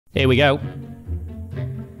Here we go.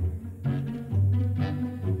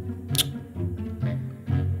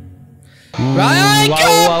 Right, I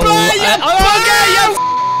can't play you.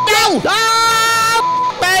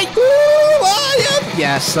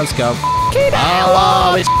 Yes, let's go.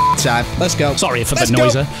 Oh, it's time. Let's go. Sorry for the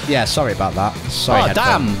noiser. Yeah, sorry about that. Sorry. Oh,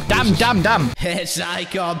 damn. It's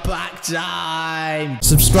Icon pack time.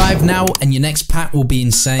 Subscribe now and your next pack will be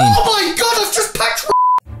insane. Oh my god, I've just packed.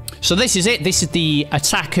 So this is it. This is the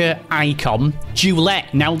attacker icon,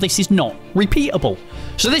 Duelette. Now, this is not repeatable.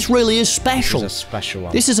 So this really is special. This is a special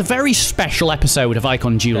one. This is a very special episode of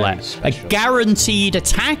Icon Duelette. A guaranteed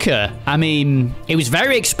attacker. I mean, it was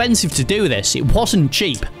very expensive to do this. It wasn't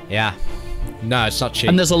cheap. Yeah. No, it's not cheap.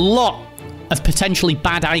 And there's a lot of potentially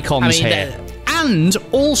bad icons here. And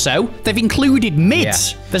also, they've included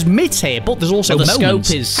mids. Yeah. There's mids here, but there's also moments. The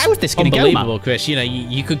scope is how is this going to go, unbelievable, Chris. You know,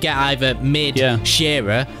 you could get either mid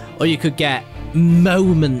Shearer, or you could get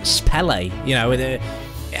moments Pele. You know, with a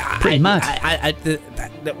pretty mad.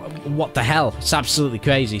 What the hell? It's absolutely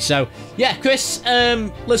crazy. So, yeah, Chris,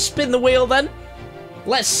 let's spin the wheel then.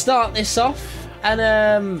 Let's start this off,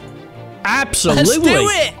 and absolutely, let's do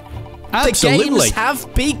it. Absolutely. The games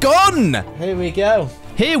have begun. Here we go.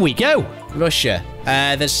 Here we go. Russia.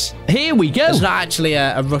 Here we go. There's not actually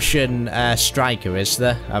a Russian striker, is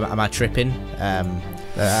there? Am I tripping? I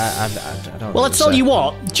don't well, I'll tell you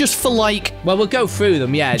what. Just for like, well, we'll go through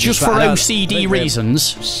them. Yeah. Just for OCD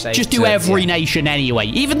reasons. Just do every nation anyway.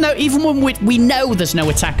 Even when we know there's no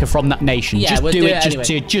attacker from that nation. Yeah, just we'll do it anyway.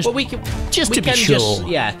 just to be sure.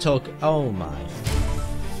 Yeah. Talk. Oh my.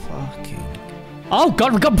 Fucking. Oh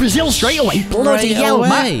god, we got Brazil straight away. Bloody hell,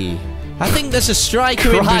 man. I think there's a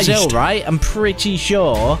striker in Brazil, right? I'm pretty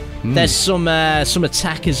sure there's some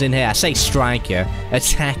attackers in here. I say striker,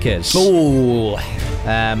 attackers. Oh,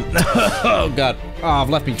 oh god. Oh,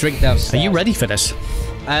 I've left me drink downstairs. Are you ready for this?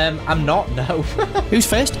 I'm not. No. Who's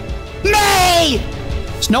first? Me.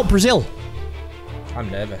 It's not Brazil.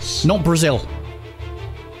 I'm nervous. Not Brazil.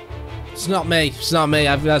 It's not me. It's not me.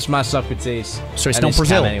 That's my Socrates. So it's not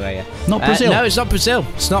Brazil. Anyway, yeah. Not Brazil. No, it's not Brazil.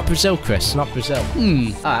 It's not Brazil, Chris. It's not Brazil.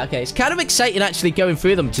 Okay. It's kind of exciting actually going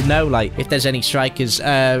through them to know like if there's any strikers.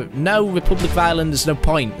 No Republic of Ireland. There's no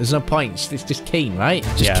point. There's no points. It's just keen, right?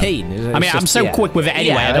 Just keen. I mean, I'm so quick with it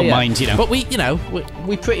anyway. I don't mind, you know. But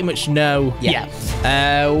we pretty much know. Yeah.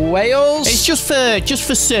 Wales. It's just for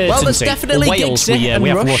certainty. Well, there's definitely Wales. we have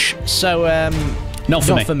Rush. So Not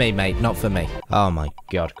for me, mate. Not for me. Oh my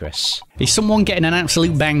god, Chris. Is someone getting an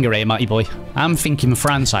absolute banger here, Matty boy? I'm thinking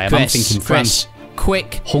France, I'm thinking France.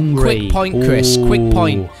 Quick. Hungry. Quick point, Chris. Quick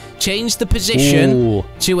point. Change the position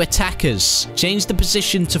to attackers. Change the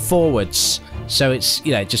position to forwards. So it's,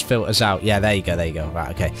 it just filters out. Yeah, there you go.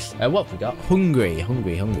 Right, okay. What have we got? Hungry,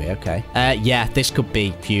 okay. Yeah, this could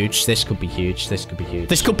be huge. This could be huge. This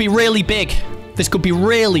could be really big. This could be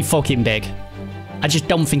really fucking big. I just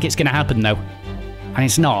don't think it's going to happen, though. And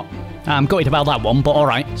it's not. I'm gutted about that one, but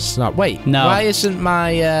alright. It's not. Wait, no. Why isn't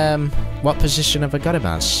my, what position have I got him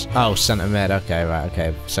as? Oh, centre mid. Okay, right,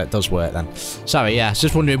 okay. So it does work then. Sorry, yeah. I was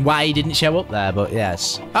just wondering why he didn't show up there, but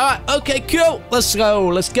yes. Alright, okay, cool. Let's go.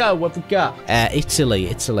 What have we got? Italy.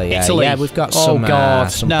 Yeah, we've got some, God.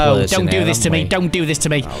 Some no, don't do this to me. Don't do this to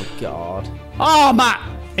me. Oh, God. Oh, Matt.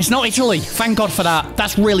 It's not Italy. Thank God for that.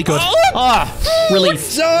 That's really good. Oh,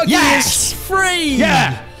 relief. Yes! Free!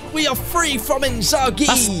 Yeah! We are free from Inzaghi.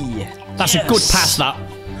 That's a good pass, that.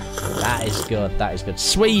 That is good.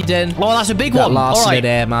 Sweden. Oh, that's a big one. Larson in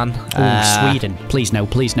here, man. Oh, Sweden. Please no.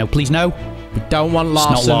 We don't want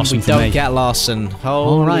Larson. We don't get Larson.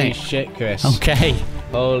 Holy shit, Chris. Okay.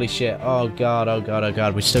 Holy shit. Oh,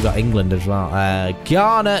 God. We still got England as well.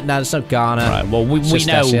 Ghana. No, there's no Ghana. Right, well, we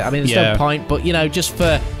know. I mean, there's no point, but, just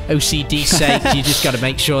for OCD's sake, you just got to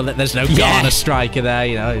make sure that there's no Ghana striker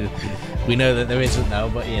there, We know that there isn't,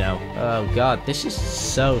 though, but, oh, God, this is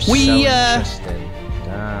so interesting.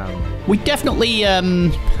 Damn. We definitely,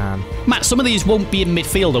 Matt, some of these won't be in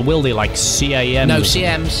midfielder, will they? Like CAMs? No,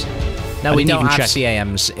 CMs. No, we don't have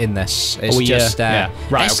CAMs in this. It's just right,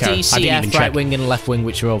 okay. SDCF, right wing and left wing,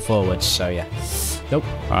 which are all forwards, so, yeah. Nope.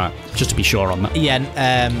 All right, just to be sure on that.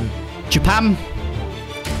 Yeah, Japan.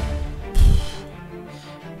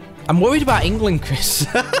 I'm worried about England, Chris.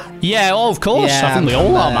 Yeah, of course. Yeah, I think we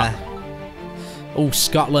all are, Matt. Oh,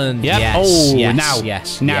 Scotland. Yep. Yes. Oh, yes. Now.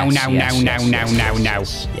 Yes. Now.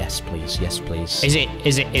 Yes, please. Is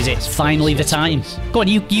it finally the time? Go on,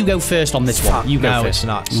 you go first on this one. You go first.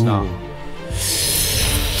 No, it's not.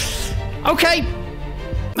 Okay.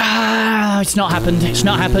 It's not happened.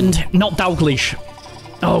 Not Dalglish.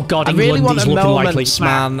 Oh God, I really want looking moments, likely.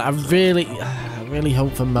 man. I really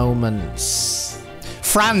hope for moments.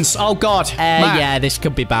 France. Oh, God. Matt. Yeah, this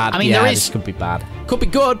could be bad. I mean, yeah, there is... This could be bad. Could be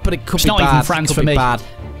good, but it could be bad. It's not even France could for be me. Bad.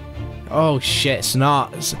 Oh, shit, it's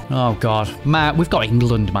not. Oh, God. Matt, we've got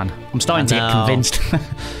England, man. I'm starting to get convinced.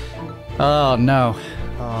 Oh, no.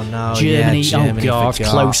 Oh, no. Germany. Yeah, Germany. Oh, God.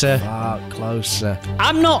 Closer. Closer.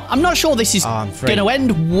 I'm not sure this is going to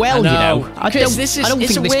end well, you know. Chris,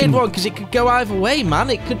 it's a weird one, because it could go either way, man.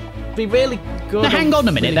 It could be really good. Now, hang on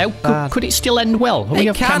a minute, though. Could it still end well? We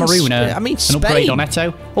have Cameroon, I mean, an upgrade on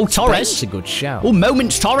Eto. Oh, Torres. Spain's a good shout. Oh,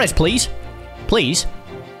 moments Torres, please. Please.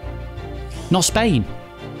 Not Spain.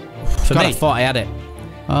 For God, me. I thought I had it.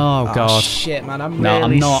 Oh, God. Shit, man, I'm No, really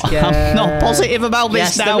I'm not. scared. I'm not positive about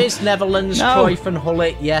this now. Yes, there is Netherlands, No. Cruyff and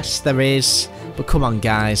Hullet. Yes, there is. But come on,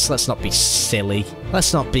 guys. Let's not be silly.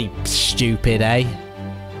 Let's not be stupid, eh?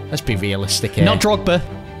 Let's be realistic here. Not Drogba.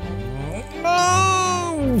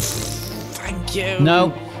 Oh, thank you.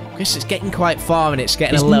 No. Chris, it's getting quite far and it's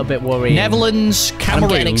getting a little bit worrying. Netherlands, Cameroon. I'm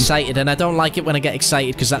getting excited, and I don't like it when I get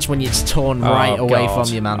excited because that's when it's torn right away God.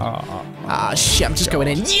 from you, man. Ah, shit, I'm just going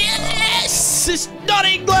in. Yes! It's not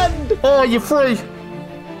England! Oh, you're free.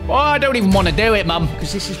 Oh, I don't even want to do it, man.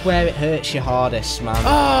 Because this is where it hurts you hardest, man.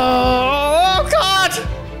 Oh, God.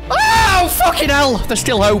 Oh, fucking hell. There's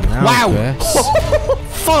still hope. Wow.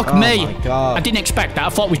 Fuck me. My God. I didn't expect that. I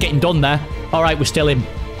thought we was getting done there. All right, we're still in.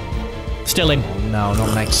 Still in. No,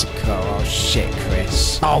 not Mexico. Oh, shit,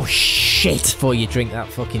 Chris. Oh, shit. Before you drink that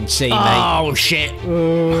fucking tea, mate. Oh, shit.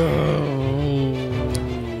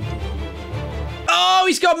 Oh,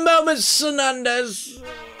 he's got moments, Hernandez.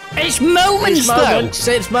 It's moments, though.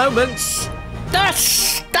 It's moments.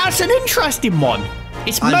 That's an interesting one.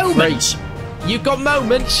 It's I'm moments. You've got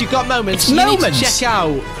moments. You've got moments. It's you moments. Need to check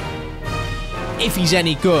out if he's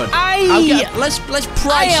any good. Let's price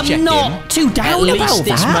I check him. am not too down At about least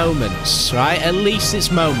it's that. moments, right? At least it's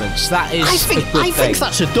moments. That is. I think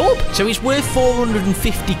that's a dub. So he's worth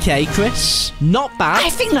 450k, Chris. Not bad. I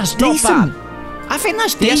think that's Not decent. bad. I think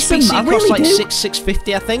that's The decent. SBC I costs really like do.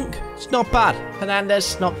 650, I think. It's not bad.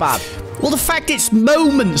 Hernandez, not bad. Well, the fact it's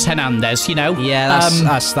moments, Hernandez. You know. Yeah,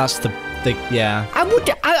 that's the yeah.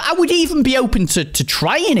 I would even be open to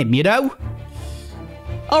trying him. You know.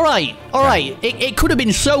 All right. It could have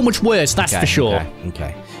been so much worse. That's for sure.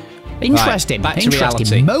 Okay. Interesting. Right, back to interesting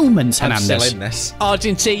reality. moments, I'm Hernandez. still in this.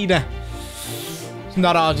 Argentina. It's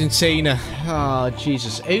not Argentina. Oh,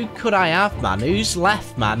 Jesus. Who could I have, man? Who's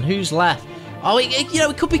left, man? Who's left? Oh,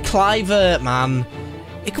 it could be Kluivert, man.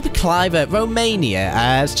 It could be Kluivert. Romania.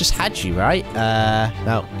 It's just Hadji, right?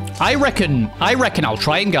 No. I reckon I'll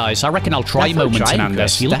try him, guys. I reckon I'll try Definitely moments try him, Hernandez.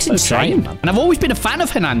 Chris. He looks Definitely try him, insane. man. And I've always been a fan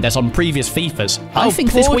of Hernandez on previous FIFAs. I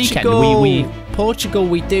think this weekend Portugal,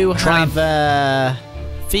 we do Try have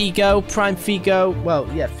Figo, Prime Figo. Well,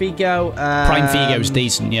 yeah, Figo. Prime Figo's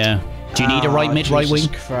decent, yeah. Do you need a right mid, right wing?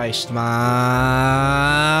 Jesus Christ, man.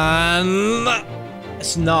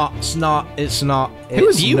 It's not. Who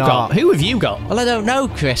have you got? Who have you got? Well, I don't know,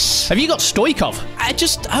 Chris. Have you got Stoikov? I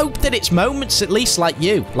just hope that it's moments, at least, like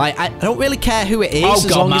you. Like, I don't really care who it is, Oh, as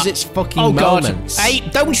God, long Matt. as it's fucking Oh, God. moments. Hey,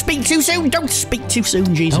 don't speak too soon. Don't speak too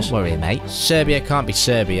soon, Jesus. Don't worry, mate. Serbia can't be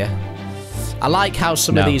Serbia. I like how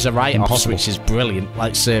some of these are write-offs, impossible. which is brilliant.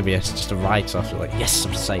 Like Serbia, it's just a write-off. You're like, yes,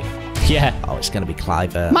 I'm safe. Yeah. Oh, it's going to be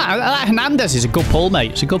Kluivert. Matt, that Hernandez is a good pull,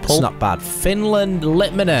 mate. It's a good pull. It's not bad. Finland,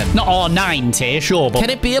 Litmanen. Not R9 tier, sure, but... Can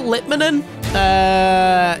it be a Litmanen?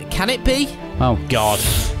 Can it be? Oh, God.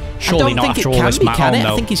 Surely not after all this, Matt. Can Oh, it?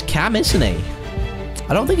 no. I think he's Cam, isn't he?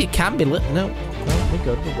 I don't think it can be Lit. No, we're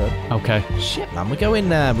good. Okay. Shit, man, we're going. We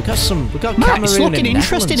got Matt, Cameroon. it's looking and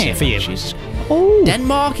interesting Netherlands here for you. Jesus. Oh.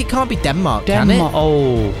 Denmark. It can't be Denmark, can it?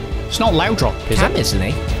 Oh. It's not Loudrop, is Cam, it? isn't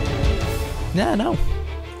he? No.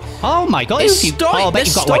 Oh, my God. It's I bet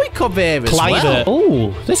you've got, like, Stoikov here as Kluivert. well.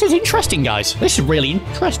 Oh, this is interesting, guys. This is really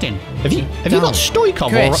interesting. Have you got Stoikov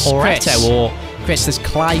Chris, or Chris. Eto or... Chris, there's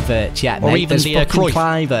Kluivert, yeah, Or mate. even There's the, fucking Cruyff.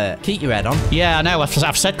 Kluivert. Keep your head on. Yeah, I know. I've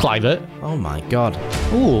said Kluivert. Oh my God.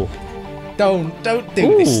 Ooh. Don't do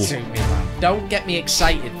this to me, man. Don't get me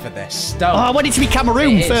excited for this. Don't. Oh, I want it to be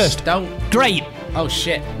Cameroon It is. first. Don't. Great. Oh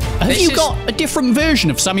shit. Have you got a different version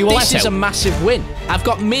of Samuel This Eto'o? is a massive win. I've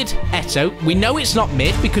got mid Eto. We know it's not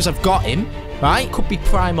mid because I've got him. Right? Could be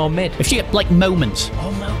prime or mid. If you get, like, moments.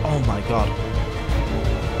 Oh my God.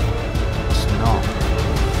 It's not.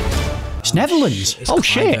 It's Netherlands. It's Oh, Kluivert,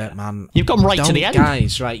 shit. man. You've gone right to the end.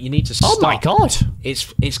 Guys, right, you need to stop. Oh, my God. It's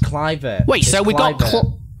Kluivert. Wait, so we got... Stop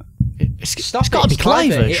It's got to be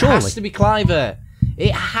Kluivert, surely. It has to be Kluivert.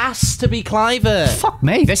 It has to be Kluivert. Fuck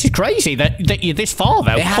me, this is crazy that you're this far,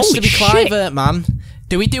 though. It has Holy to be shit. Kluivert, man.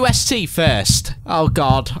 Do we do ST first? Oh,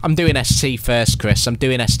 God. I'm doing ST first, Chris. I'm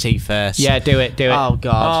doing ST first. Yeah, do it. Oh,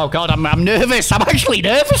 God. Oh, God, I'm nervous. I'm actually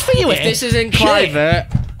nervous for you. If this isn't private...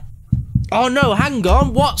 Oh, no, hang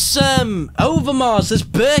on. What's, Overmars? There's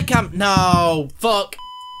Burkamp. No. Fuck.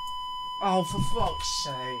 Oh, for fuck's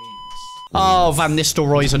sake. Oh, Van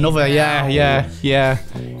Nistelrooy's another. Yeah. Yeah.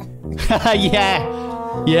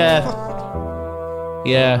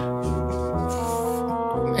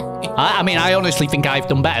 I mean, I honestly think I've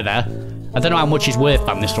done better there. I don't know how much he's worth,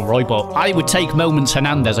 Van Nistelrooy, but I would take Moments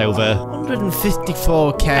Hernandez over.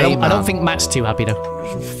 154k. I don't think Matt's too happy though.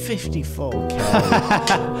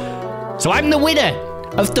 154k. So I'm the winner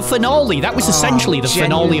of the finale. That was essentially the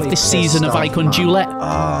finale of this season of Icon Duelette. Oh,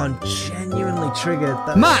 I'm genuinely triggered.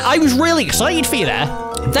 Matt, I was really excited for you there.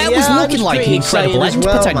 That was looking like an incredible end,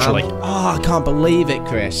 potentially. Man. Oh, I can't believe it,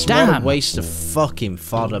 Chris. Damn. What a waste of fucking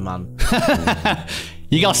fodder, man.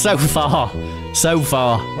 You got so far. So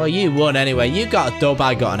far. Well, you won anyway. You got a dub,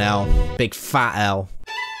 I got an L. Big fat L.